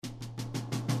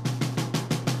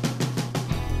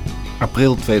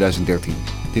April 2013.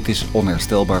 Dit is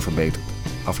Onherstelbaar Verbeterd,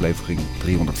 aflevering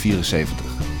 374.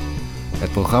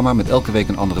 Het programma met elke week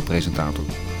een andere presentator.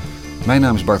 Mijn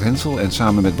naam is Bart Hensel en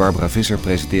samen met Barbara Visser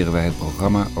presenteren wij het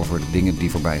programma over de dingen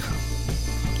die voorbij gaan.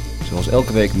 Zoals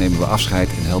elke week nemen we afscheid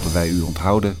en helpen wij u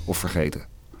onthouden of vergeten.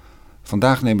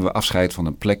 Vandaag nemen we afscheid van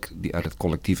een plek die uit het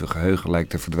collectieve geheugen lijkt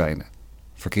te verdwijnen.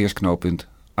 Verkeersknooppunt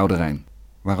Oude Rijn.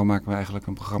 Waarom maken we eigenlijk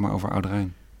een programma over Oude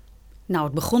Rijn? Nou,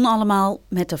 het begon allemaal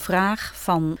met de vraag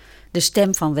van De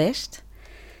Stem van West,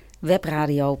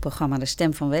 webradioprogramma De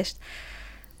Stem van West,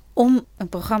 om een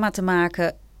programma te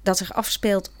maken dat zich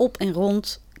afspeelt op en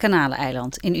rond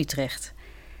Kanaleneiland in Utrecht.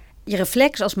 Je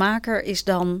reflex als maker is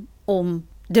dan om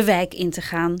de wijk in te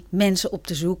gaan, mensen op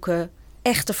te zoeken,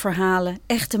 echte verhalen,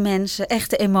 echte mensen,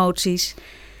 echte emoties.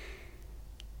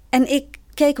 En ik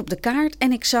keek op de kaart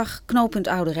en ik zag knooppunt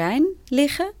Oude Rijn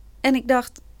liggen en ik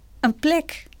dacht, een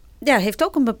plek heeft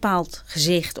ook een bepaald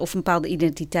gezicht of een bepaalde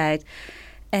identiteit.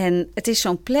 En het is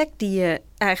zo'n plek die je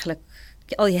eigenlijk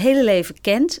al je hele leven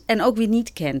kent en ook weer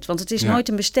niet kent. Want het is nooit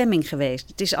een bestemming geweest.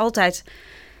 Het is altijd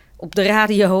op de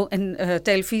radio en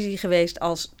televisie geweest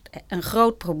als een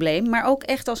groot probleem, maar ook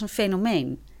echt als een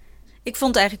fenomeen. Ik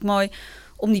vond het eigenlijk mooi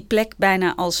om die plek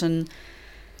bijna als een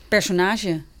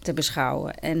personage te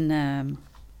beschouwen en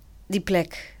die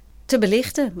plek te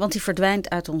belichten, want die verdwijnt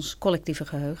uit ons collectieve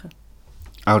geheugen.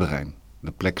 Oude Rijn,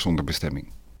 de plek zonder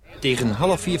bestemming. Tegen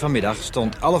 3:30 vanmiddag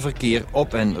stond alle verkeer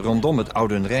op en rondom het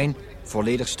Oude Rijn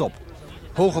volledig stop.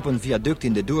 Hoog op een viaduct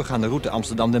in de doorgaande route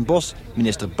Amsterdam-Den Bosch,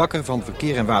 minister Bakker van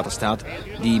Verkeer en Waterstaat,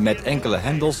 die met enkele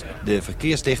hendels de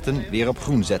verkeerslichten weer op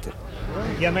groen zette.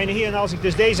 Ja, mijn heren, als ik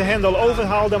dus deze hendel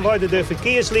overhaal, dan worden de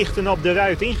verkeerslichten op de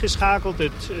ruit ingeschakeld.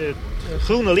 Het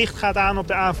groene licht gaat aan op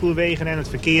de aanvoerwegen en het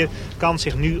verkeer kan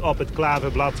zich nu op het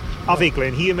Klaverblad afwikkelen.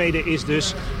 En hiermee is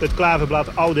dus het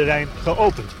Klaverblad Oude Rijn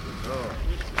geopend.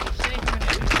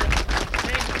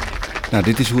 Nou,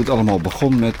 dit is hoe het allemaal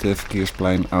begon met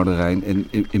verkeersplein Oude Rijn. En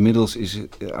inmiddels is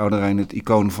Oude Rijn het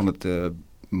icoon van het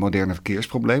moderne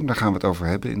verkeersprobleem. Daar gaan we het over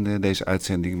hebben in deze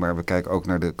uitzending. Maar we kijken ook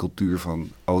naar de cultuur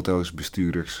van auto's,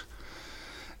 bestuurders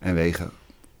en wegen.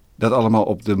 Dat allemaal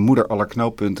op de moeder aller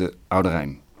knooppunten Oude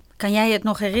Rijn. Kan jij het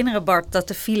nog herinneren, Bart, dat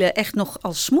de file echt nog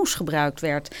als smoes gebruikt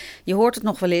werd? Je hoort het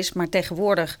nog wel eens, maar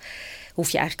tegenwoordig hoef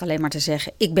je eigenlijk alleen maar te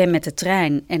zeggen, ik ben met de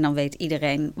trein. En dan weet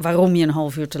iedereen waarom je een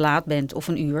half uur te laat bent of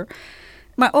een uur.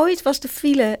 Maar ooit was de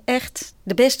file echt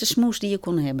de beste smoes die je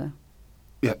kon hebben.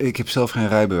 Ja, ik heb zelf geen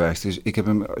rijbewijs, dus ik heb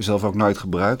hem zelf ook nooit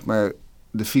gebruikt. Maar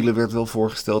de file werd wel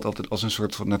voorgesteld altijd als een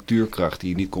soort van natuurkracht die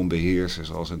je niet kon beheersen.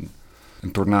 Zoals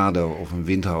een tornado of een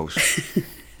windhoos.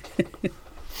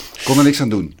 Kon er niks aan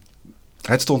doen.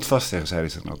 Het stond vast,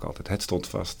 zeiden ze dan ook altijd. Het stond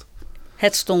vast.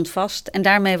 Het stond vast en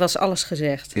daarmee was alles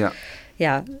gezegd.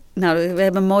 Ja, nou, we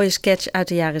hebben een mooie sketch uit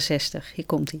de jaren 60. Hier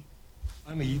komt hij.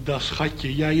 Annie, dat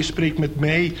schatje. Ja, je spreekt met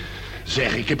mij.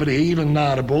 Zeg, ik heb een hele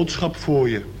nare boodschap voor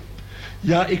je.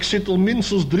 Ja, ik zit al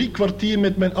minstens 3 kwartier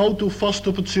met mijn auto vast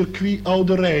op het circuit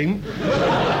Oude Rijn.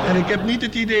 En ik heb niet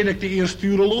het idee dat ik de eerste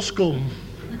uren los kom.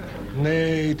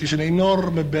 Nee, het is een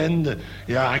enorme bende.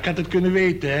 Ja, ik had het kunnen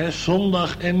weten, hè.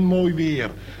 Zondag en mooi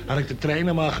weer. Had ik de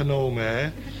trein maar genomen, hè.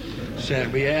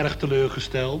 Zeg, ben je erg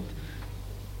teleurgesteld?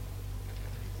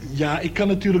 Ja, ik kan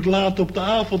natuurlijk laat op de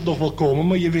avond nog wel komen,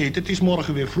 maar je weet, het is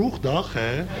morgen weer vroegdag,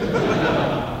 hè.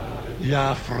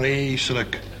 Ja,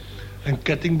 vreselijk. Een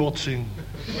kettingbotsing.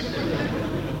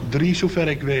 3 zover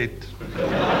ik weet.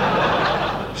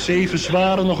 7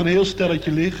 zware, nog een heel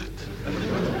stelletje licht.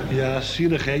 Ja,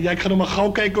 zielig, hè. Ja, ik ga nog maar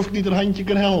gauw kijken of ik niet een handje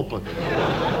kan helpen.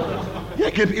 Ja,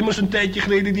 ik heb immers een tijdje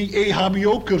geleden die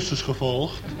EHBO-cursus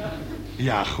gevolgd.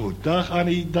 Ja, goed. Dag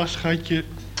Annie, dag schatje.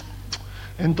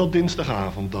 En tot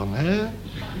dinsdagavond dan, hè?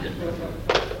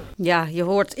 Ja, je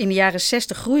hoort, in de jaren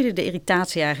 60 groeide de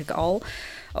irritatie eigenlijk al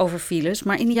over files.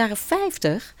 Maar in de jaren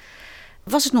 50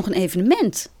 was het nog een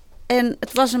evenement. En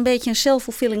het was een beetje een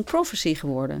self-fulfilling prophecy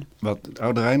geworden. Wat, het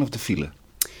Oude Rijn of de file?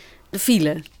 De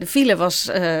file. De file was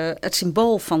het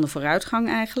symbool van de vooruitgang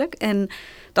eigenlijk. En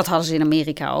dat hadden ze in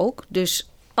Amerika ook. Dus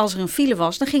als er een file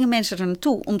was, dan gingen mensen er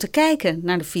naartoe om te kijken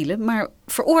naar de file. Maar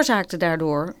veroorzaakten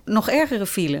daardoor nog ergere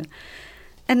file.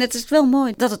 En het is wel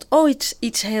mooi dat het ooit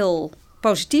iets heel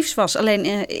positiefs was.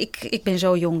 Alleen ik ben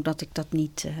zo jong dat ik dat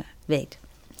niet weet.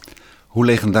 Hoe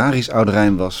legendarisch Oude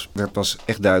Rijn was, werd pas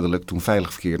echt duidelijk toen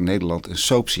Veilig Verkeer Nederland een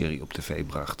soapserie op tv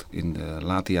bracht in de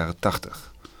late jaren 80.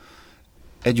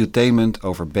 Edutainment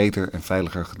over beter en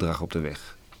veiliger gedrag op de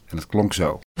weg. En het klonk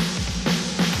zo.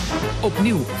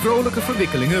 Opnieuw vrolijke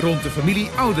verwikkelingen rond de familie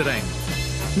Oude Rijn.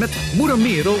 Met moeder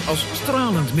Merel als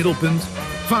stralend middelpunt,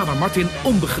 vader Martin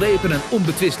onbegrepen en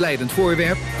onbetwist leidend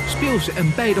voorwerp, speelse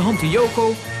en bij de hand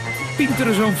Joko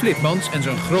Pintere zoon Flipmans en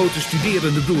zijn grote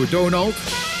studerende broer Donald.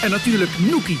 En natuurlijk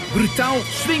Noekie, brutaal,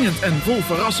 swingend en vol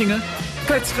verrassingen.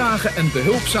 Kletsgrage en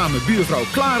behulpzame buurvrouw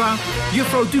Clara.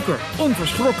 Juffrouw Duker,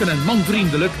 onverschrokken en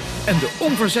manvriendelijk. En de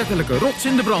onverzettelijke rots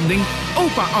in de branding,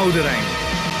 opa Oude Rijn.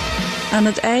 Aan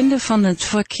het einde van het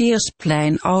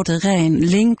verkeersplein Oude Rijn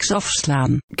links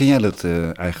afslaan. Ken jij dat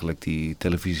eigenlijk, die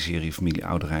televisieserie Familie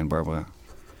Oude Rijn, Barbara?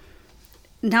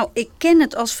 Nou, ik ken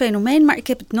het als fenomeen, maar ik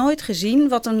heb het nooit gezien,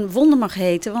 wat een wonder mag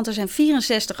heten. Want er zijn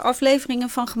 64 afleveringen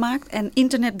van gemaakt en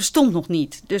internet bestond nog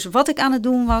niet. Dus wat ik aan het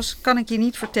doen was, kan ik je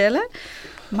niet vertellen.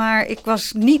 Maar ik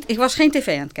was geen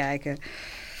tv aan het kijken.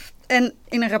 En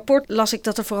in een rapport las ik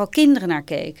dat er vooral kinderen naar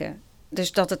keken.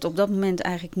 Dus dat het op dat moment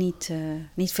eigenlijk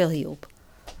niet veel hielp.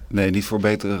 Nee, niet voor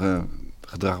beter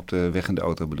gedrag op de weg in de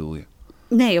auto bedoel je?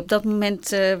 Nee, op dat moment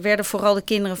werden vooral de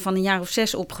kinderen van een jaar of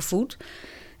 6 opgevoed.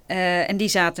 En die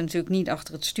zaten natuurlijk niet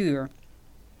achter het stuur.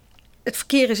 Het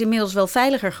verkeer is inmiddels wel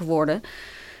veiliger geworden.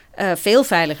 Veel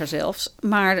veiliger zelfs.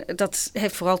 Maar dat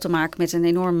heeft vooral te maken met een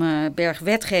enorme berg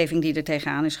wetgeving die er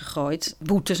tegenaan is gegooid.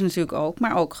 Boetes natuurlijk ook,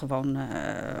 maar ook gewoon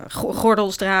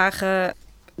gordels dragen.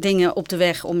 Dingen op de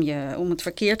weg om het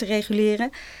verkeer te reguleren.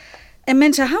 En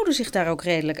mensen houden zich daar ook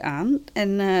redelijk aan.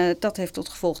 En dat heeft tot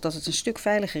gevolg dat het een stuk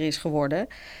veiliger is geworden.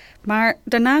 Maar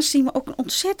daarnaast zien we ook een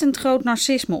ontzettend groot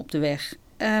narcisme op de weg.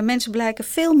 Mensen blijken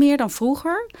veel meer dan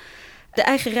vroeger de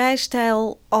eigen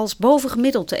rijstijl als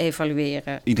bovengemiddeld te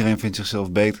evalueren. Iedereen vindt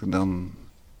zichzelf beter dan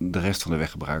de rest van de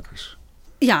weggebruikers.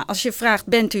 Ja, als je vraagt,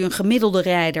 bent u een gemiddelde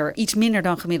rijder, iets minder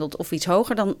dan gemiddeld of iets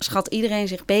hoger, dan schat iedereen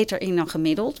zich beter in dan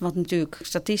gemiddeld. Wat natuurlijk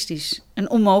statistisch een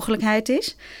onmogelijkheid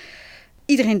is.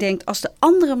 Iedereen denkt, als de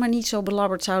anderen maar niet zo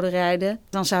belabberd zouden rijden,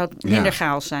 dan zou het minder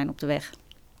chaos zijn op de weg.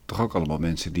 Toch ook allemaal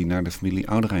mensen die naar de familie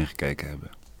Oude Rijn gekeken hebben.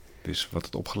 Dus wat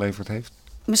het opgeleverd heeft?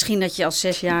 Misschien dat je als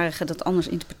 6-jarige dat anders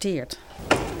interpreteert.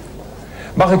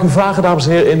 Mag ik u vragen, dames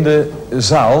en heren, in de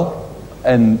zaal,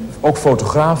 en ook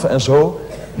fotografen en zo,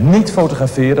 niet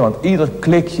fotograferen, want ieder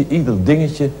klikje, ieder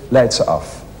dingetje leidt ze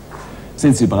af.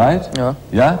 Zijn Sie bereit? Ja.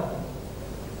 Ja?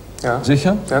 Ja.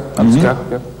 Sicher? Ja, alles klar.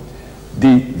 Ja.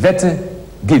 Die Wette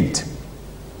gilt.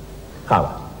 Gaan we.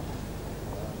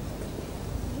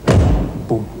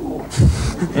 Boom.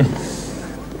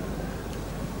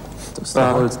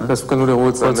 Das kann nur der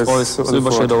Rolls sein. Rolls-Royce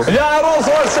Silver Shadow. Ja,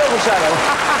 Rolls-Royce Silver Shadow.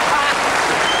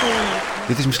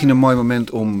 Dit is misschien een mooi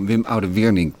moment om Wim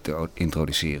Oude-Wernink te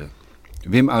introduceren.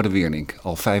 Wim Oude-Wernink,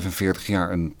 al 45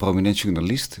 jaar een prominent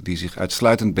journalist die zich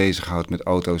uitsluitend bezighoudt met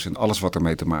auto's en alles wat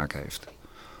ermee te maken heeft.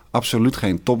 Absoluut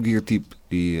geen Top Gear type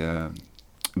die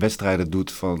wedstrijden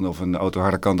doet van of een auto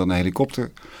harder kan dan een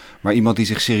helikopter, maar iemand die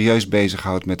zich serieus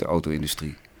bezighoudt met de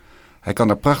auto-industrie. Hij kan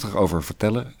daar prachtig over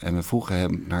vertellen en we vroegen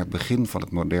hem naar het begin van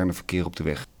het moderne verkeer op de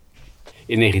weg.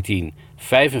 In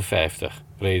 1955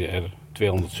 reden er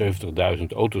 270.000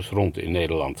 auto's rond in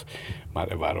Nederland. Maar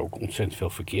er waren ook ontzettend veel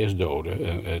verkeersdoden,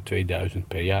 2000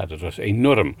 per jaar. Dat was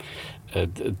enorm.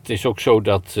 Het is ook zo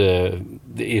dat de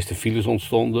eerste files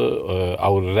ontstonden.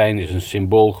 Oude Rijn is een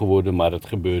symbool geworden, maar dat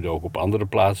gebeurde ook op andere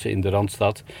plaatsen in de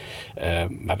Randstad.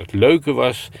 Maar het leuke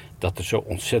was dat er zo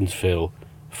ontzettend veel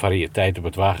variëteit op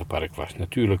het wagenpark was.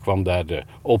 Natuurlijk kwam daar de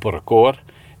Opel Rekord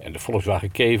en de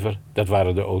Volkswagen Kever. Dat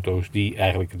waren de auto's die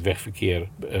eigenlijk het wegverkeer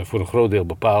voor een groot deel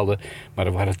bepaalden. Maar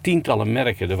er waren tientallen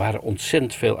merken. Er waren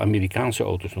ontzettend veel Amerikaanse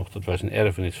auto's nog. Dat was een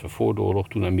erfenis van voor de oorlog,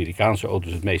 toen Amerikaanse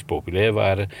auto's het meest populair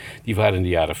waren. Die waren in de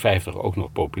jaren 50 ook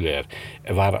nog populair.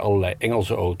 Er waren allerlei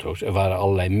Engelse auto's. Er waren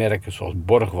allerlei merken zoals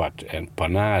Borgward en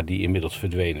Panhard die inmiddels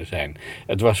verdwenen zijn.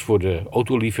 Het was voor de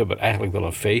autoliefhebber eigenlijk wel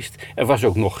een feest. Er was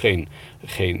ook nog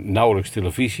geen nauwelijks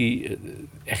televisie.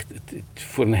 Echt,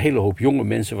 voor een hele hoop jonge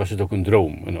mensen was het ook een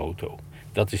droom, een auto.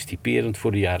 Dat is typerend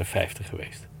voor de jaren 50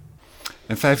 geweest.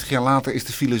 En 50 jaar later is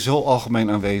de file zo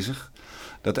algemeen aanwezig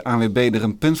dat de ANWB er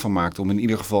een punt van maakte om in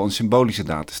ieder geval een symbolische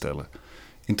daad te stellen.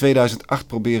 In 2008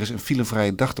 proberen ze een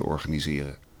filevrije dag te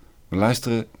organiseren. We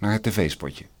luisteren naar het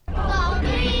tv-spotje.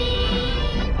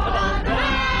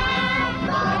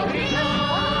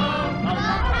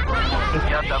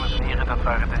 Ja, dames en heren, dat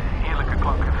waren de heerlijke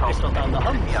klanken van... Is dat aan de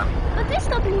hand? Ja. Wat is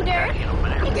dat, moeder? Ik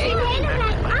zie een hele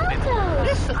rij auto's.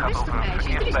 Rustig, meisje.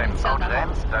 Er is niets aan de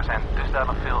hand. Daar zijn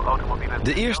dusdanig veel automobielen...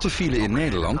 De eerste file in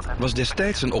Nederland was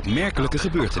destijds een opmerkelijke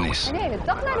gebeurtenis. Een hele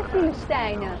dag naar de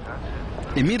Filistijnen.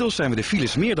 Inmiddels zijn we de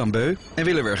files meer dan beu en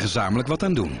willen we er gezamenlijk wat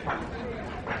aan doen.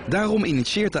 Daarom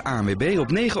initieert de ANWB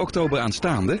op 9 oktober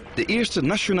aanstaande de eerste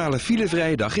nationale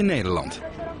filevrije dag in Nederland.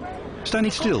 Sta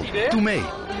niet stil, doe mee.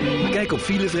 Kijk op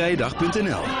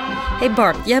filevrijedag.nl. Hey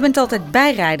Bart, jij bent altijd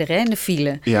bijrijder hè, in de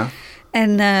file. Ja.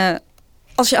 En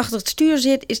als je achter het stuur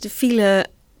zit, is de file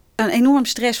een enorm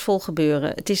stressvol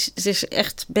gebeuren. Het is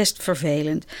echt best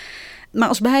vervelend. Maar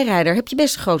als bijrijder heb je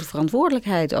best een grote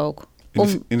verantwoordelijkheid ook.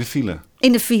 In de file?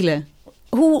 In de file.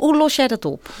 Hoe los jij dat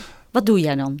op? Wat doe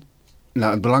jij dan?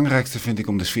 Nou, het belangrijkste vind ik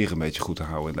om de sfeer een beetje goed te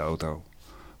houden in de auto.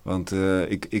 Want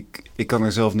ik kan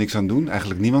er zelf niks aan doen.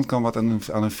 Eigenlijk niemand kan wat aan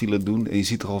een file doen. En je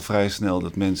ziet er al vrij snel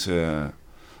dat mensen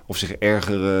of zich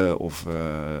ergeren of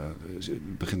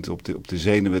begint op de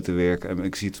zenuwen te werken. En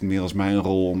ik zie het meer als mijn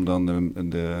rol om dan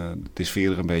de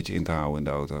sfeer er een beetje in te houden in de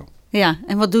auto. Ja,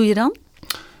 en wat doe je dan?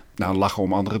 Nou, lachen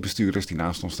om andere bestuurders die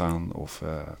naast ons staan.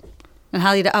 Dan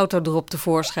haal je de auto erop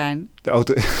tevoorschijn. De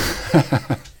auto...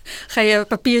 Ga je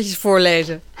papiertjes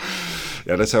voorlezen?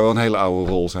 Ja, dat zou wel een hele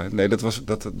oude rol zijn. Nee,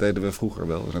 dat deden we vroeger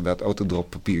wel. Inderdaad, autodrop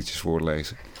papiertjes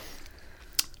voorlezen.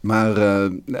 Maar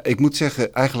ik moet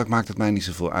zeggen, eigenlijk maakt het mij niet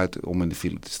zoveel uit om in de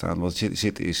file te staan. Want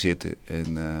zitten is zitten.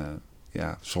 En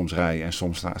soms rij je en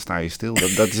soms sta je stil.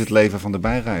 Dat is het leven van de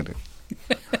bijrijder.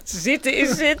 Zitten is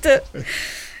zitten.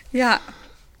 Ja,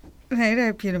 nee, daar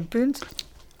heb je een punt.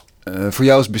 Voor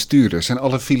jou als bestuurder, zijn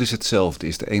alle files hetzelfde?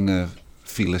 Is de ene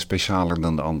file specialer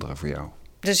dan de andere voor jou?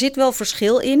 Er zit wel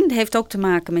verschil in. Het heeft ook te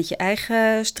maken met je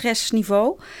eigen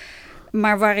stressniveau.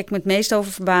 Maar waar ik me het meest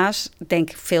over verbaas, denk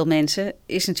veel mensen,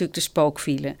 is natuurlijk de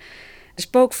spookfile. De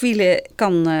spookfile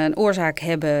kan een oorzaak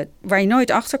hebben waar je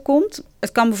nooit achter komt.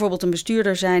 Het kan bijvoorbeeld een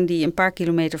bestuurder zijn die een paar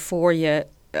kilometer voor je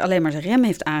alleen maar zijn rem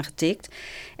heeft aangetikt.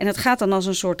 En het gaat dan als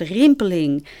een soort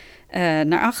rimpeling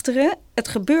naar achteren. Het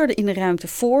gebeurde in de ruimte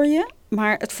voor je,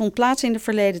 maar het vond plaats in de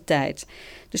verleden tijd.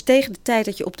 Dus tegen de tijd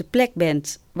dat je op de plek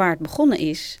bent waar het begonnen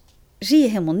is, zie je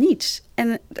helemaal niets.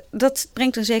 En dat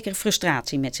brengt een zekere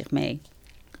frustratie met zich mee.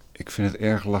 Ik vind het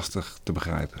erg lastig te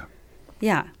begrijpen.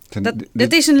 Ja,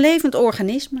 het is een levend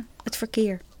organisme, het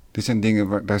verkeer. Dit zijn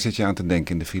dingen, daar zit je aan te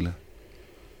denken in de file?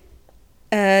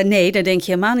 Nee, daar denk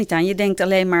je helemaal niet aan. Je denkt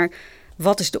alleen maar,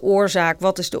 wat is de oorzaak,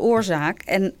 wat is de oorzaak?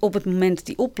 En op het moment dat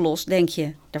die oplost, denk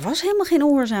je, er was helemaal geen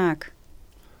oorzaak.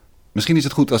 Misschien is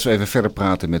het goed als we even verder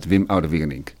praten met Wim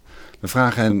Oudewiernink. We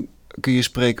vragen hem, kun je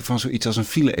spreken van zoiets als een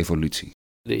file-evolutie?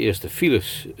 De eerste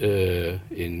files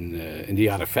in de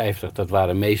jaren 50, dat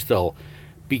waren meestal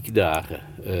piekdagen.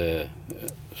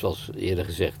 Zoals eerder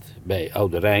gezegd, bij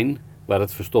Oude Rijn, waar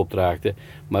het verstopt raakte.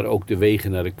 Maar ook de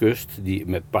wegen naar de kust, die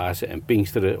met Pasen en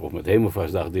Pinksteren of met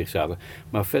Hemelvaartsdag dicht zaten.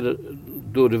 Maar verder,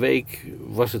 door de week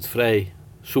was het vrij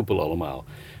soepel allemaal.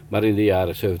 Maar in de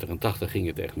jaren 70 en 80 ging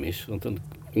het echt mis. Want dan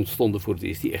ontstonden voor het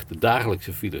eerst die echte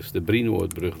dagelijkse files. De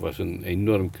Brienoordbrug was een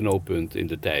enorm knooppunt in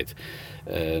de tijd.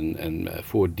 En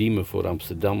voor Diemen, voor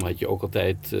Amsterdam had je ook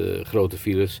altijd grote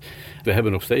files. We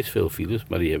hebben nog steeds veel files,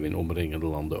 maar die hebben we in omringende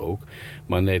landen ook.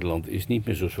 Maar Nederland is niet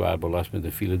meer zo zwaar belast met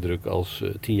een filedruk als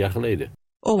 10 jaar geleden.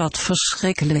 Oh, wat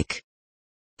verschrikkelijk.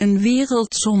 Een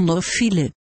wereld zonder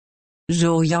file.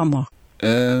 Zo jammer.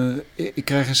 Ik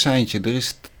krijg een seintje. Er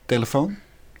is telefoon.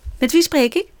 Met wie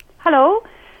spreek ik? Hallo,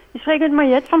 je spreekt met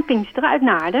Mariette van Pinksteren uit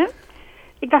Naarden.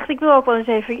 Ik dacht, ik wil ook wel eens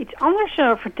even iets anders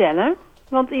vertellen.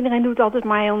 Want iedereen doet altijd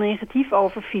maar heel negatief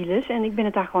over files. En ik ben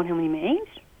het daar gewoon helemaal niet mee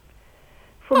eens.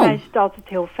 Voor mij is het altijd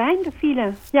heel fijn, de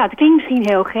file. Ja, het klinkt misschien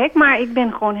heel gek, maar ik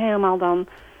ben gewoon helemaal dan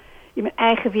in mijn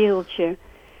eigen wereldje.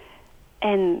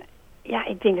 En ja,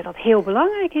 ik denk dat dat heel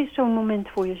belangrijk is, zo'n moment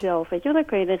voor jezelf. Weet je wel, dan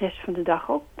kun je de rest van de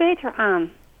dag ook beter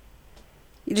aan.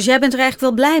 Dus jij bent er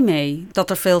eigenlijk wel blij mee dat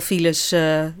er veel files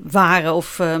waren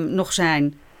of nog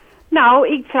zijn?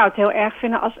 Nou, ik zou het heel erg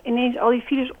vinden als ineens al die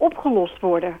files opgelost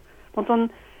worden. Want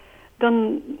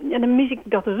dan mis ik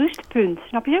dat rustpunt,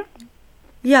 snap je?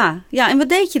 Ja, en wat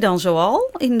deed je dan zoal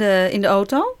in de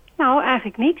auto? Nou,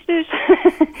 eigenlijk niks dus.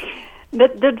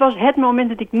 dat was het moment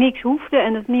dat ik niks hoefde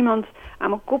en dat niemand aan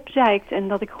mijn kop zeikt. En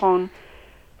dat ik gewoon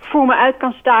voor me uit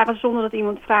kan staren zonder dat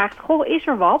iemand vraagt, goh, is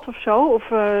er wat of zo? Of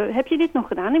heb je dit nog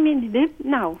gedaan?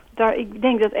 Nou, ik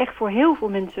denk dat echt voor heel veel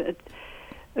mensen het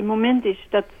een moment is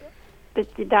dat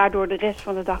je daardoor de rest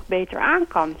van de dag beter aan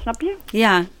kan, snap je?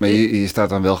 Ja. Maar je staat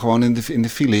dan wel gewoon in de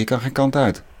file, je kan geen kant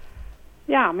uit.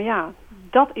 Ja, maar ja,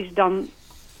 dat is dan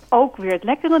ook weer het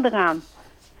lekkere eraan.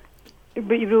 Ik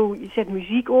bedoel, je zet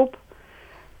muziek op.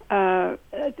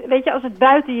 Weet je, als het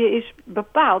buiten je is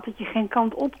bepaald dat je geen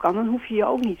kant op kan, dan hoef je je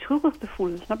ook niet schuldig te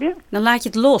voelen, snap je? Dan laat je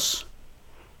het los.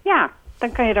 Ja,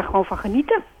 dan kan je er gewoon van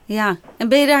genieten. Ja, en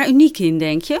ben je daar uniek in,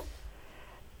 denk je?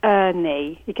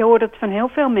 Nee, ik hoor dat van heel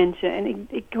veel mensen. En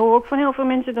ik hoor ook van heel veel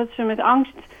mensen dat ze met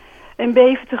angst en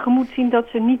beven tegemoet zien dat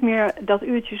ze niet meer dat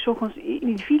uurtje 's ochtends in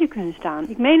die file kunnen staan.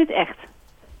 Ik meen het echt.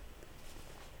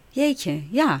 Jeetje,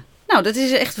 ja. Nou, dat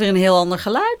is echt weer een heel ander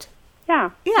geluid.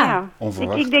 Ja.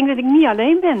 Onverwacht. Ik denk dat ik niet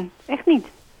alleen ben. Echt niet.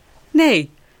 Nee.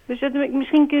 Dus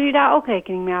misschien kun je daar ook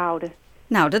rekening mee houden.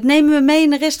 Nou, dat nemen we mee in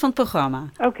de rest van het programma.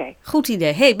 Oké. Goed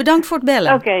idee. Hey, bedankt voor het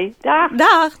bellen. Oké, dag.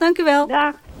 Dag, dank u wel.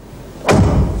 Dag.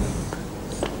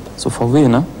 So VW,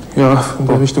 ne? Ja, in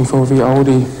der Richtung VW,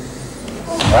 Audi.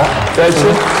 Ja, welche?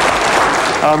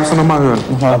 Müssen wir nochmal hören.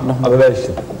 Aber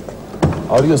welche?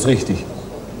 Audi ist richtig.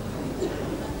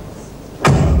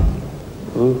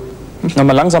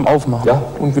 Nochmal langsam aufmachen. Ja,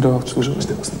 und wieder zu.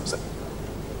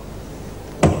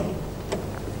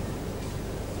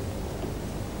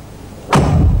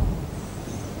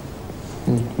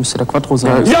 Müsste der Quattro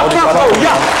sein. Ja, Quattro,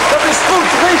 ja! Dat is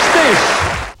goed,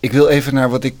 richtig! Ik wil even naar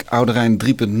wat ik Oude Rijn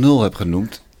 3.0 heb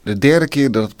genoemd. De derde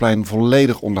keer dat het plein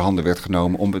volledig onder handen werd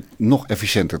genomen om het nog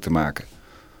efficiënter te maken.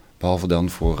 Behalve dan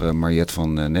voor Mariette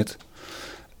van net.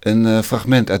 Een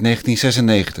fragment uit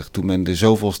 1996 toen men de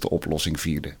zoveelste oplossing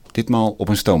vierde. Ditmaal op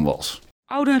een stoomwals.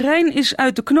 Oude Rijn is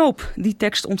uit de knoop. Die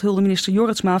tekst onthulde minister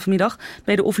Jorritsma vanmiddag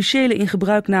bij de officiële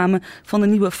ingebruikname van de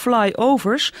nieuwe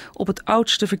flyovers op het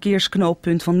oudste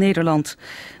verkeersknooppunt van Nederland.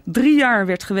 3 jaar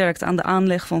werd gewerkt aan de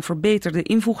aanleg van verbeterde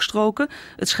invoegstroken,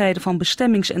 het scheiden van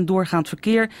bestemmings- en doorgaand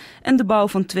verkeer en de bouw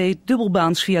van 2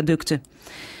 dubbelbaansviaducten.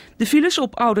 De files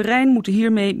op Oude Rijn moeten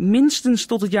hiermee minstens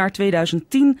tot het jaar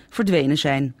 2010 verdwenen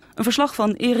zijn. Een verslag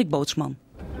van Erik Bootsman.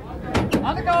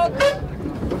 Aan de kant!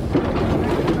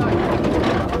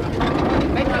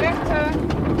 Beetje recht.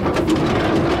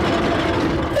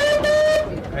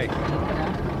 Hey.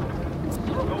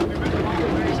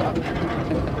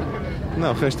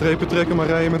 Nou, geen strepen trekken, maar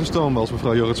rijden met een stoomwals,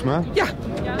 mevrouw Jorritsma. Ja,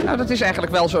 nou dat is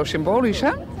eigenlijk wel zo symbolisch, hè?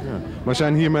 Ja. Maar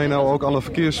zijn hiermee nou ook alle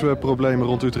verkeersproblemen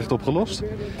rond Utrecht opgelost?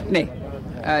 Nee.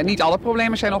 Niet alle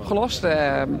problemen zijn opgelost.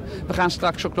 We gaan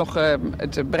straks ook nog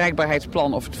het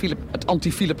bereikbaarheidsplan, of het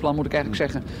antifileplan moet ik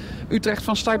eigenlijk zeggen, Utrecht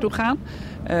van start doen gaan.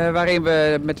 Waarin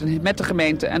we met de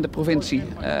gemeente en de provincie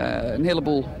een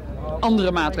heleboel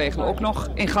andere maatregelen ook nog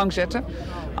in gang zetten.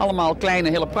 Allemaal kleine,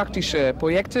 hele praktische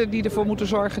projecten die ervoor moeten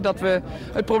zorgen dat we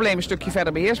het probleem een stukje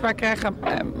verder beheersbaar krijgen.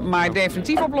 Maar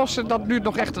definitief oplossen, dat duurt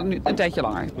nog echt een tijdje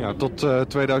langer. Ja, tot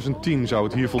 2010 zou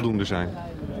het hier voldoende zijn.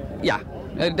 Ja.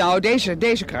 Nou,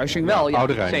 deze kruising wel, ja.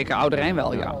 Oude Rijn. Zeker, Oude Rijn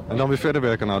wel, ja. En dan weer verder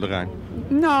werken aan Oude Rijn?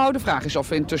 Nou, de vraag is of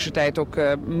we in de tussentijd ook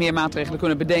meer maatregelen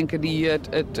kunnen bedenken die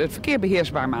het verkeer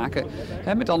beheersbaar maken.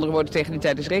 Met andere woorden, tegen die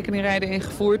tijd is rekeningrijden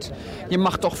ingevoerd. Je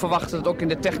mag toch verwachten dat ook in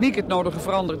de techniek het nodige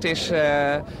veranderd is,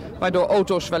 waardoor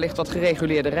auto's wellicht wat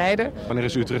gereguleerder rijden. Wanneer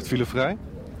is Utrecht filevrij?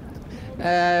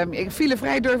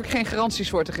 Filevrij durf ik geen garanties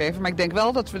voor te geven, maar ik denk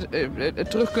wel dat we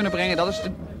het terug kunnen brengen. Dat is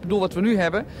het doel wat we nu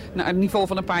hebben, naar het niveau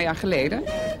van een paar jaar geleden.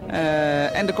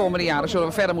 En de komende jaren zullen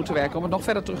we verder moeten werken om het nog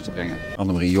verder terug te brengen.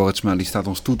 Annemarie Jorritsma die staat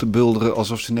ons toe te bulderen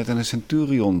alsof ze net in een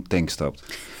Centurion tank stapt.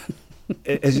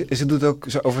 Ze doet ook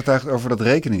zo overtuigd over dat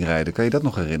rekeningrijden. Kan je dat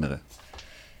nog herinneren?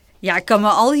 Ja, ik kan me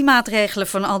al die maatregelen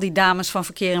van al die dames van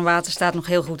Verkeer en Waterstaat nog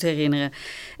heel goed herinneren. En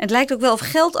het lijkt ook wel of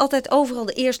geld altijd overal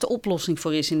de eerste oplossing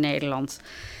voor is in Nederland.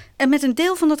 En met een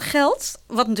deel van dat geld,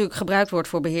 wat natuurlijk gebruikt wordt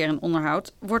voor beheer en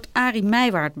onderhoud, wordt Arie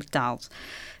Meijwaard betaald.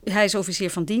 Hij is officier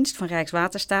van dienst van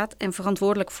Rijkswaterstaat en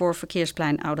verantwoordelijk voor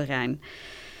Verkeersplein Oude Rijn.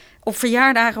 Op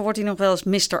verjaardagen wordt hij nog wel eens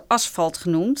Mr. Asfalt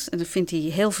genoemd. En dat vindt hij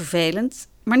heel vervelend.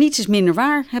 Maar niets is minder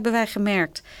waar, hebben wij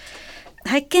gemerkt.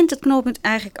 Hij kent het knooppunt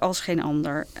eigenlijk als geen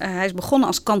ander. Hij is begonnen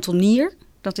als kantonier.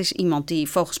 Dat is iemand die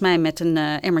volgens mij met een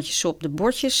emmertje sop de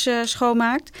bordjes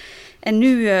schoonmaakt. En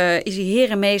nu is hij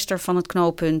herenmeester van het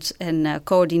knooppunt en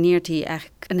coördineert hij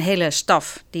eigenlijk een hele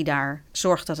staf die daar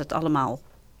zorgt dat het allemaal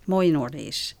mooi in orde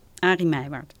is. Arie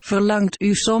Meijwaard. Verlangt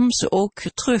u soms ook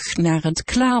terug naar het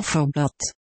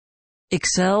klaverblad?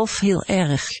 Ikzelf heel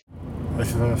erg.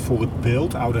 Even voor het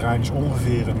beeld. Oude Rijn is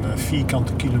ongeveer een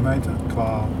vierkante kilometer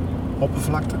qua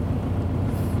oppervlakte.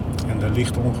 En er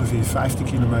ligt ongeveer 15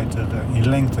 kilometer in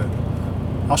lengte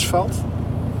asfalt.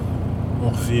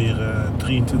 Ongeveer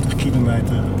 23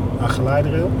 kilometer aan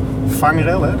geleiderrail.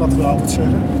 Vangrail, hè, wat we altijd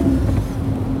zeggen.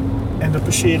 En er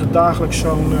passeren dagelijks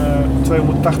zo'n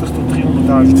 280 tot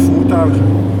 300.000 voertuigen.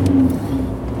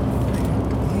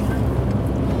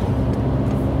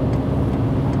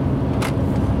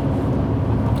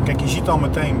 Kijk, je ziet al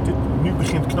meteen, nu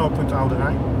begint knooppunt Oude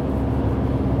Rijn.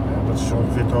 Dat is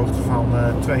ongeveer de hoogte van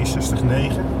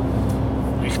 62,9.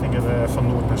 Richtingen van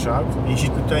noord naar zuid. En je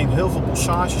ziet meteen heel veel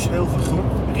bossages, heel veel groen,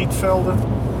 rietvelden.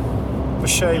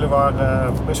 Percelen waar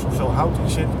best wel veel hout in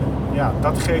zit. Ja,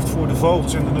 dat geeft voor de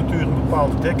vogels en de natuur een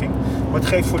bepaalde dekking. Maar het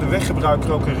geeft voor de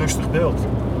weggebruiker ook een rustig beeld.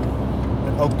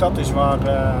 En ook dat is waar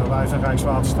wij van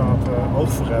Rijkswaterstaat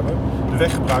oog voor hebben. De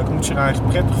weggebruiker moet zich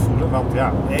eigenlijk prettig voelen. Want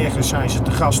ja, ergens zijn ze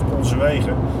te gast op onze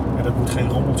wegen. En dat moet geen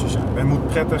rommeltje zijn. Men moet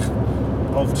prettig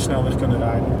over de snelweg kunnen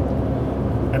rijden.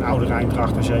 En Oude Rijn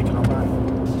draagt er zeker aan bij.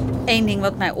 Eén ding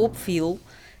wat mij opviel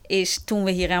is toen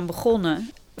we hieraan begonnen.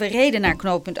 We reden naar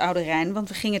knooppunt Oude Rijn, want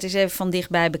we gingen het eens even van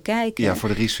dichtbij bekijken. Ja, voor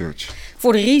de research.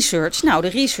 Voor de research. Nou, de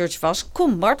research was,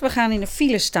 kom Bart, we gaan in de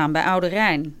file staan bij Oude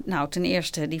Rijn. Nou, ten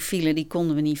eerste, die file die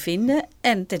konden we niet vinden.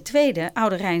 En ten tweede,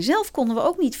 Oude Rijn zelf konden we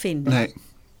ook niet vinden. Nee.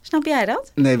 Snap jij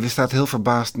dat? Nee, we staan heel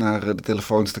verbaasd naar de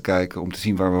telefoons te kijken om te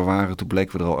zien waar we waren. Toen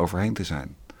bleken we er al overheen te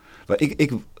zijn. Maar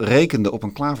ik rekende op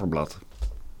een klaverblad.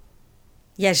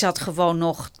 Jij zat gewoon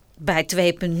nog bij 2.0.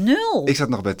 Ik zat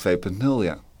nog bij 2.0,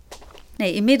 ja.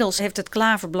 Nee, inmiddels heeft het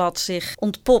klaverblad zich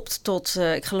ontpopt tot,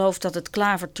 ik geloof dat het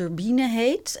klaverturbine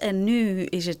heet. En nu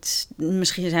is het,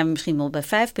 zijn we misschien wel bij 5.0.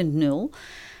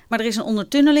 Maar er is een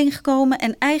ondertunneling gekomen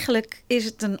en eigenlijk is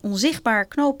het een onzichtbaar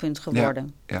knooppunt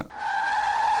geworden. Ja.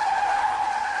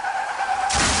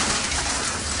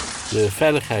 De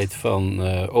veiligheid van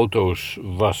auto's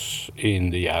was in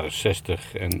de jaren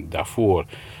 60 en daarvoor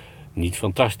niet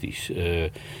fantastisch.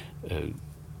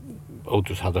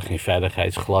 Auto's hadden geen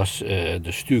veiligheidsglas,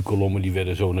 de stuurkolommen die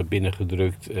werden zo naar binnen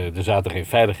gedrukt. Er zaten geen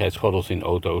veiligheidsgordels in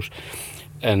auto's.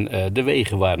 En de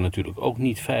wegen waren natuurlijk ook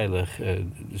niet veilig.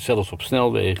 Zelfs op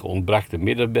snelwegen ontbrak de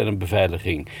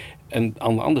middenbermbeveiliging. En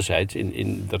anderzijds,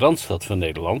 in de Randstad van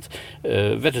Nederland,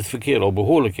 werd het verkeer al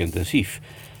behoorlijk intensief.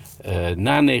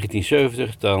 Na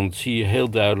 1970 dan zie je heel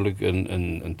duidelijk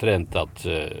een trend dat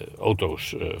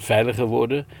auto's veiliger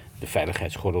worden. De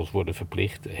veiligheidsgordels worden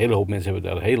verplicht. Een hele hoop mensen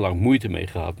hebben daar heel lang moeite mee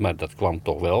gehad, maar dat kwam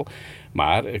toch wel.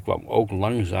 Maar er kwam ook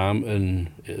langzaam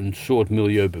een soort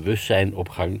milieubewustzijn op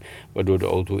gang, waardoor de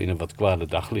auto in een wat kwade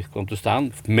daglicht kwam te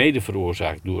staan. Mede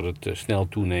veroorzaakt door het snel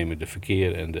toenemende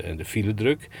verkeer en de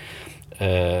filedruk.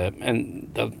 En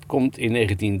dat komt in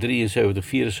 1973,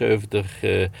 74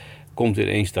 komt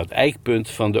ineens dat eikpunt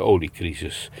van de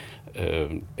oliecrisis.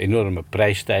 Enorme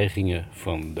prijsstijgingen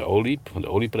van de olie, van de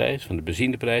olieprijs, van de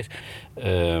benzineprijs.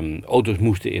 Auto's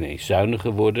moesten ineens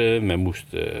zuiniger worden. Men moest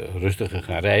rustiger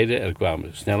gaan rijden. Er kwamen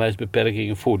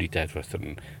snelheidsbeperkingen. Voor die tijd was er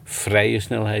een vrije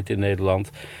snelheid in Nederland.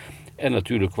 En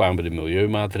natuurlijk kwamen de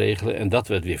milieumaatregelen. En dat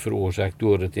werd weer veroorzaakt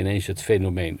door het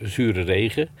fenomeen zure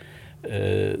regen.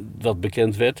 Dat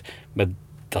bekend werd. Maar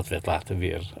dat werd later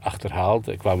weer achterhaald.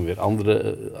 Er kwamen weer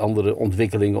andere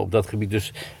ontwikkelingen op dat gebied.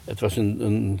 Dus het was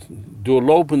een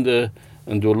doorlopende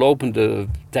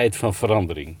tijd van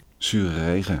verandering. Zure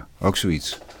regen, ook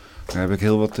zoiets. Daar heb ik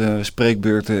heel wat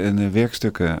spreekbeurten en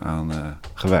werkstukken aan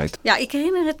gewijd. Ja, ik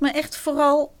herinner het me echt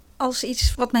vooral als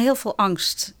iets wat me heel veel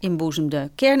angst inboezemde.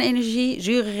 Kernenergie,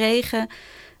 zure regen,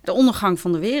 de ondergang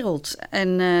van de wereld. En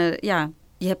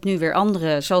je hebt nu weer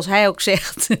andere, zoals hij ook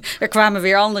zegt, er kwamen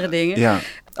weer andere dingen. Ja.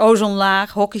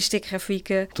 Ozonlaag,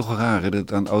 hockeystickgrafieken. Toch raar, hè?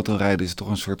 Aan autorijden is toch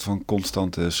een soort van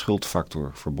constante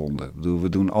schuldfactor verbonden. Ik bedoel, we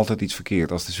doen altijd iets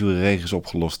verkeerd. Als de zure regen is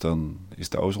opgelost, dan is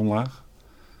de ozonlaag.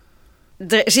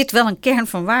 Er zit wel een kern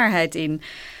van waarheid in.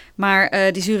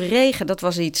 Maar die zure regen, dat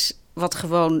was iets wat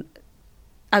gewoon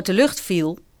uit de lucht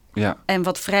viel. Ja. En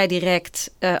wat vrij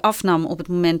direct afnam op het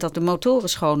moment dat de motoren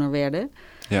schoner werden.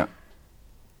 Ja.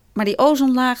 Maar die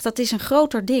ozonlaag, dat is een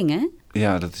groter ding, hè?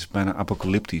 Ja, dat is bijna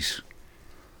apocalyptisch.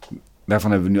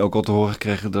 Daarvan hebben we nu ook al te horen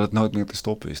gekregen dat het nooit meer te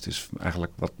stoppen is. Dus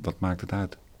eigenlijk, wat maakt het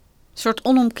uit? Een soort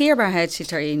onomkeerbaarheid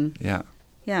zit erin. Ja.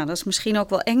 Ja, dat is misschien ook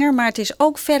wel enger, maar het is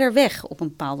ook verder weg op een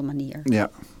bepaalde manier. Ja.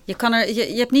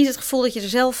 Je hebt niet het gevoel dat je er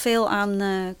zelf veel aan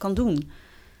kan doen.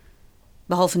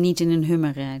 Behalve niet in een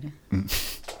Hummer rijden.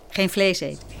 Geen vlees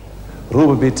eten.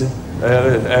 Roemen bitten.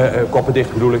 Koppen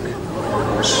dicht bedoel ik.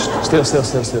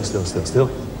 Stil.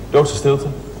 Doodse stilte.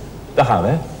 Daar gaan we,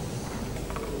 hè?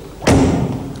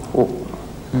 Oh.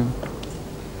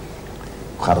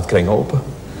 Hoe gaat het kring open?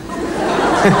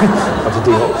 Gaat het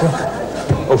ding open?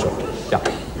 Oh, zo. Ja.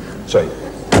 Sorry.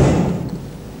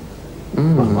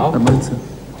 Mach mal auf.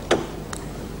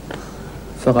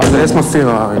 Ferrari. Also erstmal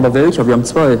Ferrari. Aber welcher? Wir haben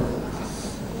zwei.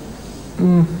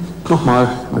 Nochmal.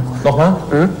 Nochmal?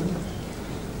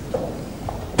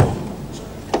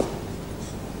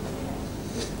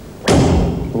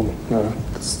 Ja,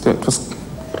 das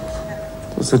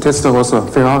ist der Testarossa.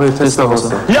 Ferrari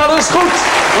Testarossa. Ja, dat is goed!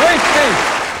 Richtig!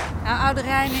 Nou, Oude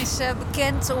Rijn is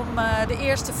bekend om de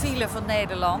eerste file van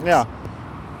Nederland. Ja.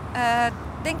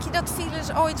 Denk je dat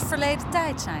files ooit verleden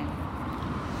tijd zijn?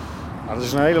 Nou, dat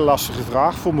is een hele lastige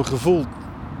vraag. Voor mijn gevoel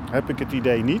heb ik het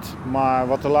idee niet. Maar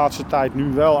wat de laatste tijd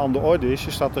nu wel aan de orde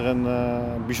is dat er een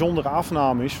bijzondere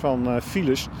afname is van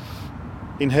files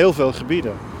in heel veel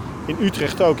gebieden. In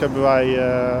Utrecht ook hebben wij,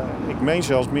 ik meen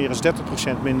zelfs meer dan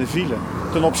 30% minder file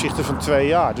ten opzichte van 2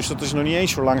 jaar. Dus dat is nog niet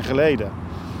eens zo lang geleden.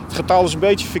 Het getal is een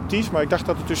beetje fictief, maar ik dacht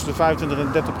dat het tussen de 25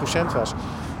 en 30% was.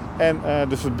 En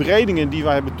de verbredingen die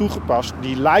wij hebben toegepast,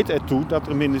 die leidt ertoe dat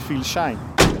er minder files zijn.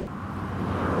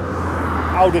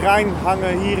 Oude Rijn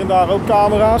hangen hier en daar ook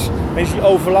camera's. En die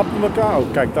overlappen elkaar.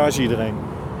 Oh, kijk, daar zie je er een.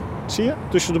 Zie je?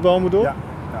 Tussen de bomen door? Ja.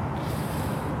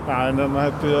 Nou, en dan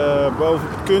heb je boven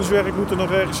het kunstwerk moet er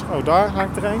nog ergens... Oh, daar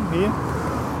hangt er een. Hier.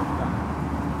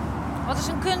 Wat is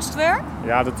een kunstwerk?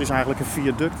 Ja, dat is eigenlijk een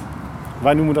viaduct.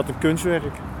 Wij noemen dat een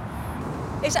kunstwerk.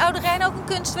 Is Oude Rijn ook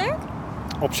een kunstwerk?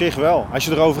 Op zich wel. Als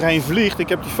je er overheen vliegt, ik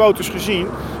heb die foto's gezien.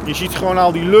 Je ziet gewoon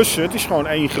al die lussen. Het is gewoon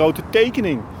één grote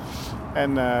tekening.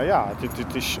 En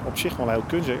het is op zich wel heel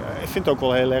kunstwerk. Ik vind het ook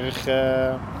wel heel erg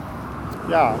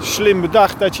slim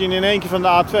bedacht dat je in één keer van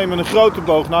de A2 met een grote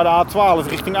boog naar de A12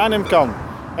 richting Arnhem kan.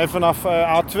 En vanaf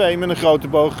A2 met een grote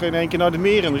boog in één keer naar de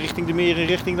Meren, richting de Meren,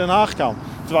 richting Den Haag kan.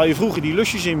 Terwijl je vroeger die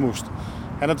lusjes in moest.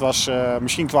 En dat was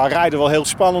misschien qua rijden wel heel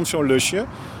spannend, zo'n lusje.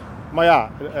 Maar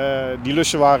ja, die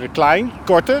lussen waren klein,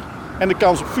 korter. En de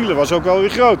kans op file was ook wel weer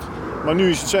groot. Maar nu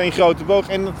is het zo één grote boog.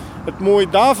 En het mooie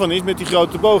daarvan is, met die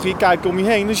grote boog, je kijkt om je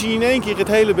heen, dan zie je in één keer het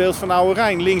hele beeld van Oude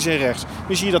Rijn, links en rechts.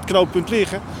 Dan zie je dat knooppunt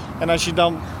liggen. En als je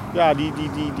dan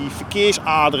die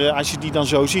verkeersaderen, als je die dan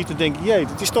zo ziet, dan denk je, jee,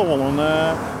 het is toch wel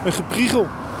een gepriegel.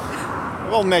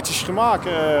 Wel netjes gemaakt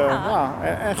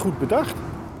en goed bedacht.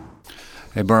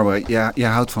 Hey Barbara, jij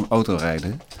houdt van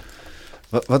autorijden.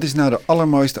 Wat is nou de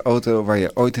allermooiste auto waar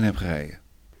je ooit in hebt gereden?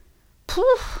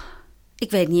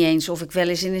 Ik weet niet eens of ik wel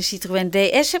eens in een Citroën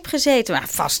DS heb gezeten. Maar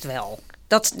vast wel.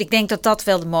 Ik denk dat dat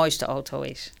wel de mooiste auto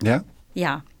is. Ja?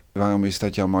 Ja. Waarom is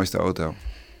dat jouw mooiste auto?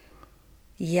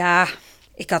 Ja,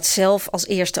 ik had zelf als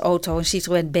eerste auto een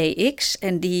Citroën BX.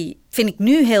 En die vind ik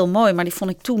nu heel mooi, maar die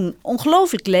vond ik toen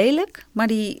ongelooflijk lelijk. Maar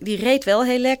die reed wel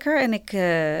heel lekker. En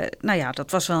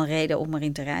dat was wel een reden om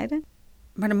erin te rijden.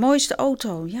 Maar de mooiste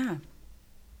auto, ja.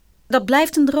 Dat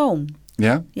blijft een droom.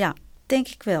 Ja? Ja, denk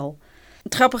ik wel.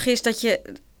 Het grappige is dat je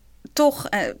toch,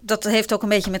 dat heeft ook een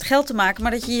beetje met geld te maken,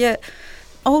 maar dat je je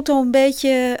auto een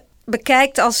beetje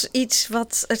bekijkt als iets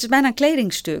wat, het is bijna een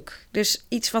kledingstuk. Dus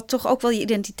iets wat toch ook wel je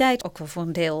identiteit ook wel voor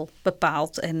een deel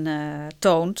bepaalt en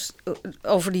toont.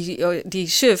 Over die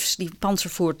SUV's, die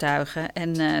panzervoertuigen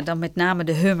en dan met name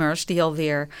de Hummers die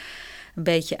alweer een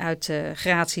beetje uit de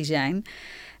gratie zijn.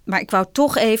 Maar ik wou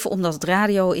toch even, omdat het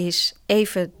radio is,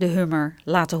 even de Hummer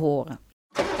laten horen.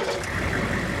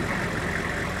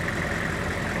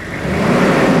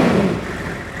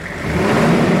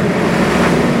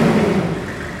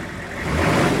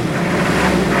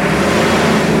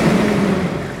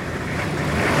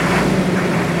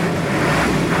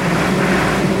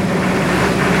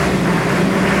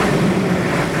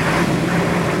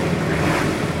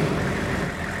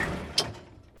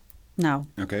 Nou,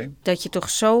 dat je toch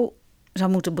zo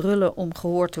zou moeten brullen om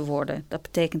gehoord te worden. Dat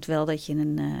betekent wel dat je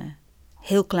een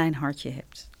heel klein hartje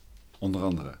hebt. Onder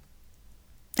andere.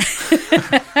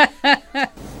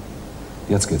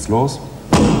 Jetzt geht's los.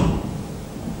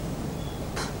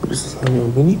 Ist das eine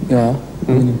Mini? Ja,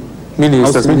 Mini. Mini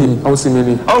ist das Mini. Aus der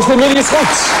Mini. Aus de Mini is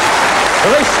goed.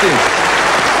 Richtig.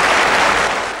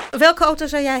 Welke auto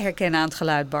zou jij herkennen aan het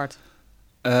geluid, Bart?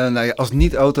 Als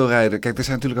niet-autorijder... Kijk, er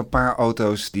zijn natuurlijk een paar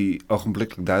auto's die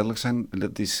ogenblikkelijk duidelijk zijn.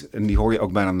 En die hoor je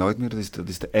ook bijna nooit meer. Dat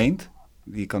is de Eend.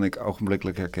 Die kan ik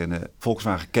ogenblikkelijk herkennen.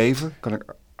 Volkswagen Kever kan ik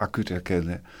acuut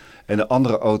herkennen. En de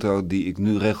andere auto die ik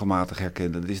nu regelmatig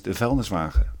herken, dat is de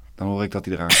vuilniswagen. Dan hoor ik dat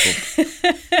hij eraan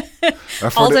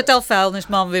komt. Altijd al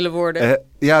vuilnisman willen worden.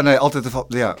 Altijd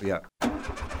ja.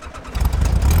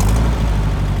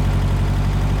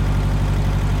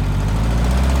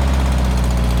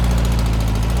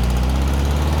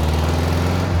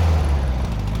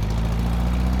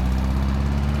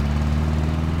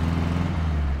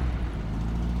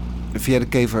 Vind jij de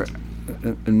Kever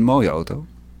een mooie auto?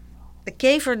 De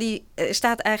Kever die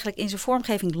staat eigenlijk in zijn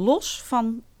vormgeving los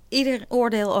van ieder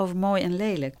oordeel over mooi en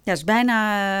lelijk. Ja, het is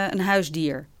bijna een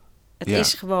huisdier. Het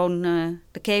is gewoon,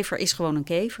 de Kever is gewoon een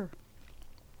kever.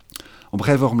 Op een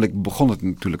gegeven ogenblik begon het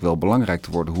natuurlijk wel belangrijk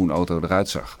te worden hoe een auto eruit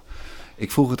zag.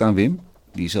 Ik vroeg het aan Wim,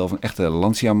 die zelf een echte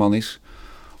Lancia-man is,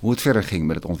 hoe het verder ging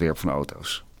met het ontwerp van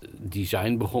auto's.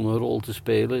 Design begon een rol te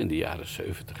spelen in de jaren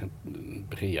 70 en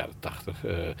begin jaren 80.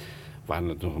 Waren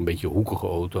het nog een beetje hoekige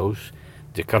auto's.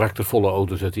 De karaktervolle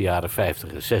auto's uit de jaren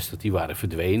 50 en 60 die waren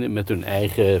verdwenen met hun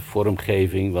eigen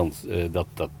vormgeving, want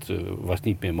dat was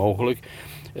niet meer mogelijk.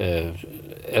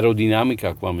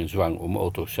 Aerodynamica kwam in zwang om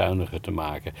auto's zuiniger te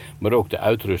maken, maar ook de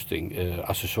uitrusting,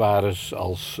 accessoires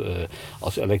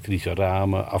als elektrische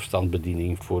ramen,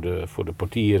 afstandsbediening voor de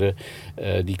portieren,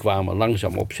 die kwamen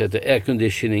langzaam opzetten.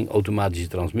 Airconditioning, automatische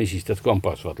transmissies, dat kwam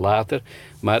pas wat later,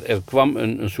 maar er kwam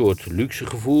een soort luxe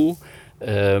gevoel.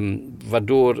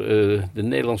 Waardoor de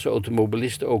Nederlandse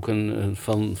automobilist ook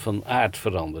van aard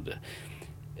veranderde.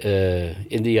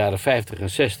 In de jaren 50 en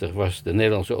 60 was de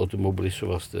Nederlandse automobilist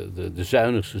de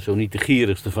zuinigste, zo niet de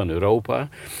gierigste van Europa.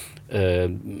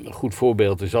 Een goed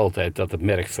voorbeeld is altijd dat het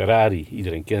merk Ferrari,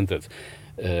 iedereen kent het.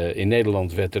 In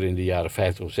Nederland werd er in de jaren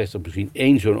 50 of 60 misschien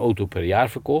 1 zo'n auto per jaar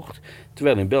verkocht.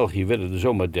 Terwijl in België werden er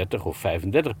zomaar 30 of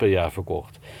 35 per jaar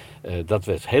verkocht. Dat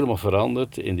werd helemaal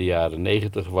veranderd. In de jaren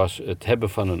 90 was het hebben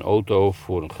van een auto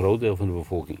voor een groot deel van de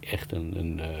bevolking echt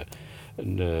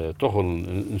toch wel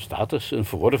een status, een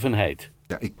verworvenheid.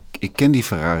 Ja, ik ken die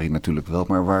Ferrari natuurlijk wel,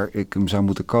 maar waar ik hem zou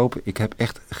moeten kopen, ik heb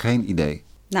echt geen idee.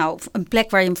 Nou, een plek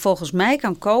waar je hem volgens mij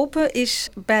kan kopen is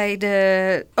bij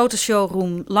de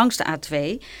autoshowroom langs de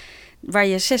A2. Waar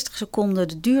je 60 seconden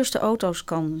de duurste auto's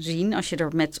kan zien als je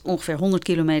er met ongeveer 100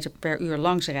 km per uur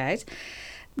langs rijdt.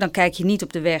 Dan kijk je niet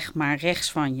op de weg, maar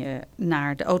rechts van je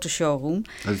naar de autoshowroom.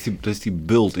 Dat is die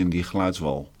bult in die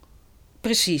geluidswal.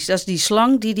 Precies, dat is die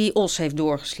slang die os heeft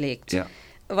doorgeslikt. Ja.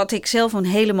 Wat ik zelf een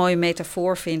hele mooie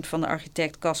metafoor vind van de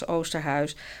architect Cas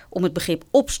Oosterhuis om het begrip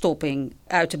opstopping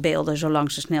uit te beelden zo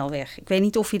langs de snelweg. Ik weet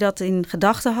niet of hij dat in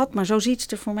gedachten had, maar zo ziet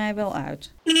het er voor mij wel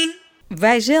uit.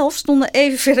 Wij zelf stonden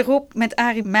even verderop met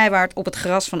Arie Meijwaard op het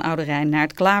gras van Oude Rijn naar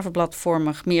het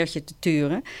klaverbladvormig meertje te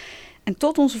turen. En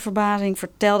tot onze verbazing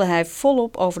vertelde hij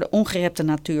volop over de ongerepte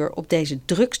natuur op deze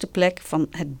drukste plek van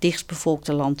het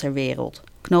dichtstbevolkte land ter wereld.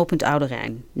 Knooppunt Oude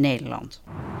Rijn, Nederland.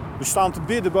 We staan te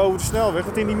bidden boven de snelweg,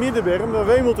 want in die middenberm dan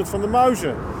wemelt het van de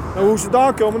muizen. Nou, hoe ze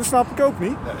daar komen, dat snap ik ook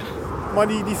niet. Maar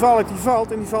die valk die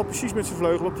valt en die valt precies met zijn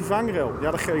vleugel op die vangrail.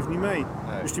 Ja, dat geeft niet mee.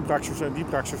 Nee. Dus die brak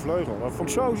zijn vleugel. Dat vond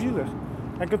ik zo zielig.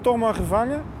 En ik heb toch maar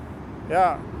gevangen.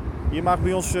 Ja, je mag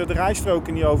bij ons de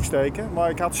rijstroken niet oversteken. Maar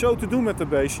ik had zo te doen met dat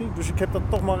beestje. Dus ik heb dat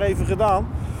toch maar even gedaan.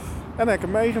 En dan heb ik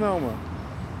hem meegenomen.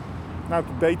 Nou,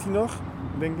 toen beet hij nog.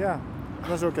 Ik denk, ja,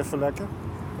 dat is ook even lekker.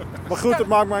 Maar goed, het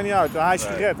maakt mij niet uit. Hij is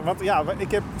gered. Want ja,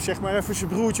 ik heb zeg maar even zijn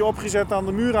broertje opgezet aan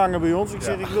de muur hangen bij ons. Ik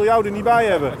zeg, ik wil jou er niet bij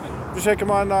hebben. Dus heb ik hem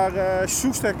maar naar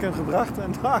Soestekken gebracht.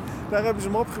 En daar hebben ze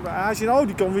hem opgebracht. Hij zei,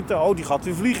 die gaat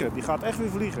weer vliegen. Die gaat echt weer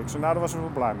vliegen. Ik zei, nou, daar was ik wel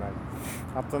blij mee.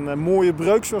 Hij had een mooie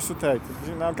breuk, zoals het heet. Ik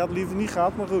zei, nou, ik had het liever niet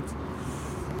gehad, maar goed.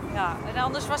 Ja, en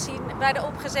anders was hij bij de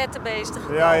opgezette beesten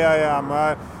gekomen. Ja,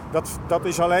 maar dat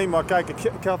is alleen maar... Kijk,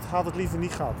 ik had het liever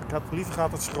niet gehad. Ik had het liever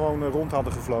gehad dat ze gewoon rond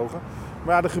hadden gevlogen.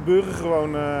 Maar ja, er gebeuren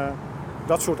gewoon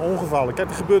dat soort ongevallen. Kijk,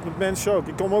 dat gebeurt met mensen ook.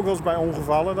 Ik kom ook wel eens bij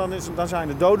ongevallen, dan zijn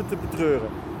de doden te betreuren.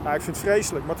 Ja, ik vind het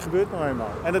vreselijk, maar het gebeurt nou eenmaal.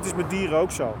 En dat is met dieren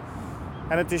ook zo.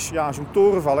 En het is ja, zo'n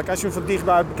torenvalk. Als je hem van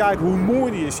dichtbij bekijkt, hoe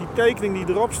mooi die is, die tekening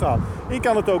die erop staat. Je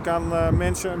kan het ook aan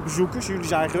mensen en bezoekers, jullie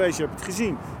zijn geweest, je hebt het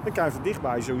gezien. Dan kan je van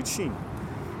dichtbij zoiets zien.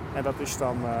 En dat is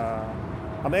dan...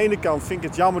 aan de ene kant vind ik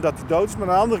het jammer dat hij dood is, maar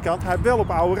aan de andere kant, hij wel op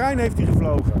Oude Rijn heeft hij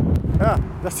gevlogen. Ja,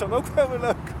 dat is dan ook wel weer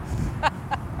leuk.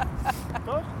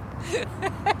 Toch?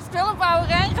 Hij is wel op Oude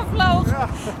Rijn gevlogen. Ja.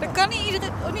 Dat kan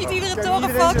niet iedere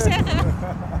torenvalk zeggen.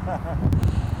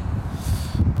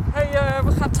 Hey,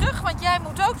 we gaan terug, want jij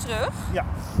moet ook terug. Ja.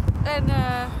 En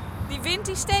die wind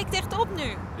die steekt echt op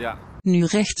nu. Ja. Nu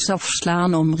rechtsaf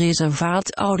slaan om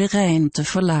reservaat Oude Rijn te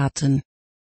verlaten.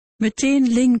 Meteen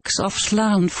linksaf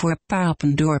slaan voor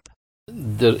Papendorp.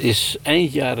 Er is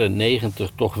eind jaren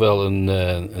 90 toch wel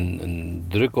een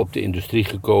druk op de industrie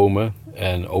gekomen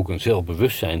en ook een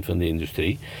zelfbewustzijn van de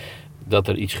industrie dat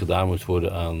er iets gedaan moet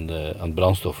worden aan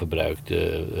brandstofverbruik.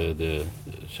 De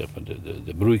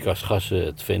broeikasgassen,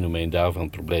 het fenomeen daarvan,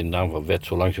 het probleem daarvan werd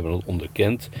zo langzamerhand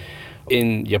onderkend.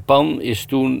 In Japan is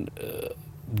toen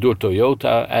door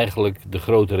Toyota eigenlijk de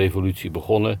grote revolutie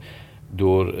begonnen.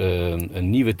 Door een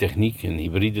nieuwe techniek, een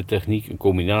hybride techniek, een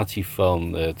combinatie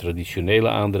van traditionele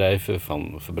aandrijven,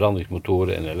 van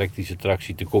verbrandingsmotoren en elektrische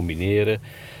tractie te combineren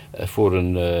voor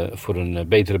een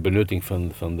betere benutting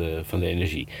van de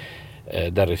energie.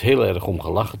 Daar is heel erg om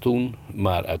gelachen toen,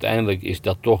 maar uiteindelijk is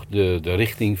dat toch de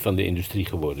richting van de industrie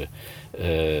geworden.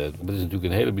 Dat is natuurlijk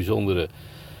een hele bijzondere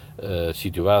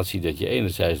situatie dat je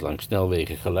enerzijds langs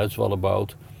snelwegen geluidswallen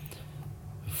bouwt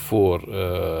voor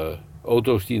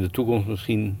auto's die in de toekomst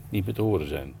misschien niet meer te horen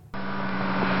zijn.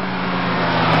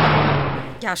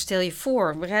 Ja, stel je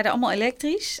voor, we rijden allemaal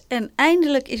elektrisch en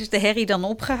eindelijk is de herrie dan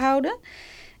opgehouden.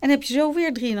 En heb je zo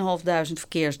weer 3.500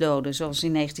 verkeersdoden, zoals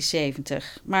in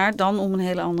 1970. Maar dan om een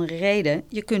hele andere reden.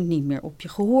 Je kunt niet meer op je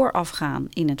gehoor afgaan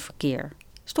in het verkeer.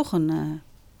 Dat is toch een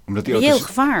reëel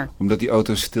gevaar. Omdat die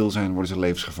auto's stil zijn, worden ze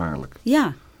levensgevaarlijk.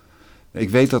 Ja. Ik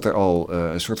weet dat er al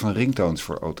een soort van ringtones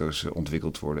voor auto's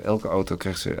ontwikkeld worden. Elke auto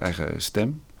krijgt zijn eigen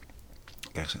stem.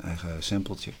 Krijgt zijn eigen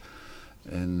sampletje.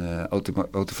 En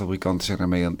autofabrikanten zijn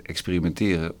daarmee aan het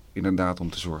experimenteren. Inderdaad om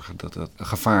te zorgen dat het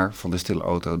gevaar van de stille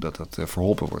auto dat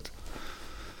verholpen wordt.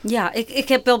 Ja, ik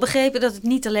heb wel begrepen dat het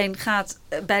niet alleen gaat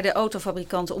bij de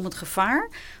autofabrikanten om het gevaar,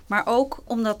 maar ook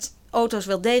omdat auto's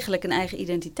wel degelijk een eigen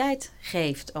identiteit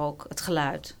geeft, ook het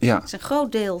geluid. Ja. Het is een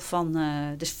groot deel van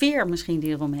de sfeer misschien die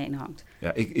eromheen hangt.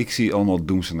 Ja, ik zie allemaal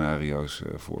doemscenario's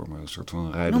voor me. Een soort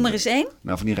van rijdende... Noem er eens één.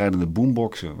 Nou, van die rijdende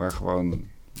boomboxen, waar gewoon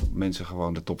mensen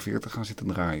gewoon de top 40 gaan zitten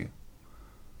draaien.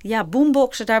 Ja,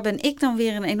 boomboxen, daar ben ik dan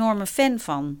weer een enorme fan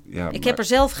van. Ja, ik heb er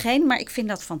zelf geen, maar ik vind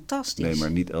dat fantastisch. Nee,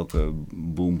 maar niet elke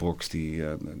boombox,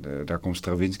 daar komt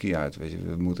Stravinsky uit. Weet je,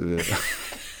 we moeten...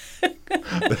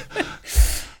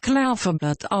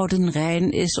 Klaverblad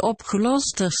Oudenrijn is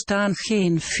opgelost, er staan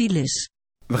geen files.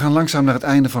 We gaan langzaam naar het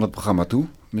einde van het programma toe.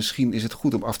 Misschien is het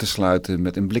goed om af te sluiten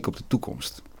met een blik op de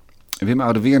toekomst. Wim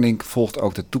Oude-Wernink volgt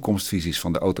ook de toekomstvisies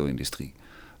van de auto-industrie.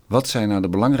 Wat zijn nou de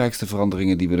belangrijkste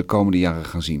veranderingen die we de komende jaren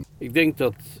gaan zien? Ik denk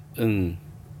dat een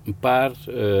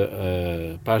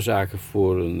paar zaken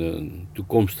voor een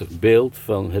toekomstig beeld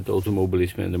van het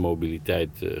automobilisme en de mobiliteit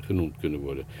genoemd kunnen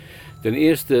worden. Ten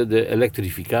eerste de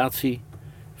elektrificatie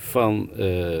van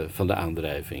de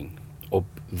aandrijving. Op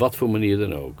wat voor manier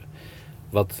dan ook.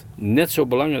 Wat net zo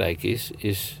belangrijk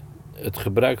is het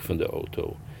gebruik van de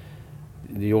auto.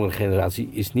 De jongere generatie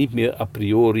is niet meer a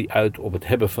priori uit op het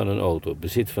hebben van een auto, het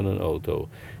bezit van een auto.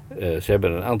 Ze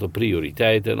hebben een aantal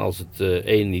prioriteiten en als het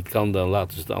een niet kan, dan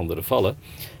laten ze het andere vallen.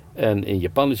 En in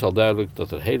Japan is al duidelijk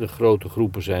dat er hele grote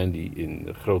groepen zijn die in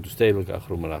grote stedelijke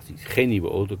agglomeraties geen nieuwe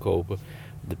auto kopen.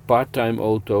 De part-time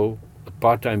auto, het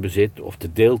part-time bezit of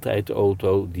de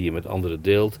deeltijdauto die je met anderen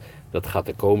deelt, dat gaat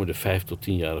de komende 5 tot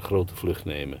 10 jaar een grote vlucht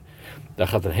nemen. Daar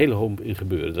gaat een hele hoop in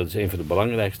gebeuren. Dat is een van de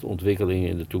belangrijkste ontwikkelingen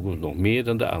in de toekomst, nog meer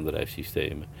dan de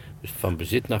aandrijfsystemen. Dus van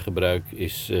bezit naar gebruik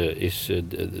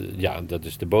dat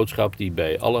is de boodschap die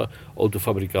bij alle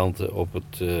autofabrikanten op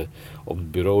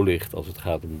het bureau ligt als het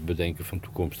gaat om het bedenken van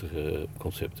toekomstige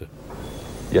concepten.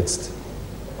 Jetzt.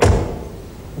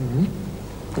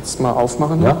 Jetzt mal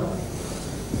aufmachen. Ja.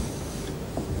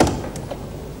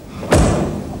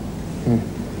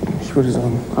 Ich würde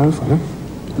sagen Alpha, ne?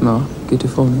 Na,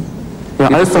 GTV, ne? Ja,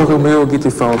 Alfa Romeo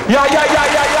GTV. Ja.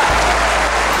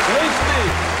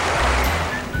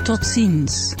 Richtig. Tot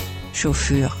ziens,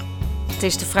 chauffeur. Het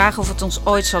is de vraag of het ons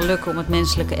ooit zal lukken om het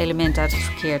menselijke element uit het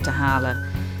verkeer te halen.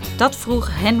 Dat vroeg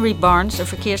Henry Barnes, een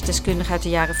verkeersdeskundige uit de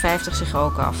jaren 50, zich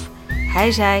ook af.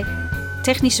 Hij zei: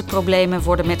 technische problemen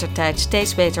worden mettertijd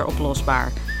steeds beter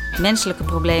oplosbaar. Menselijke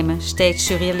problemen steeds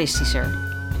surrealistischer.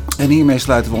 En hiermee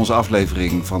sluiten we onze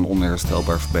aflevering van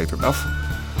Onherstelbaar Verbeterd af.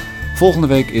 Volgende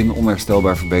week in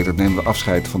Onherstelbaar Verbeterd nemen we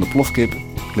afscheid van de plofkip.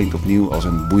 Klinkt opnieuw als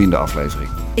een boeiende aflevering.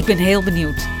 Ik ben heel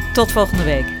benieuwd. Tot volgende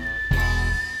week.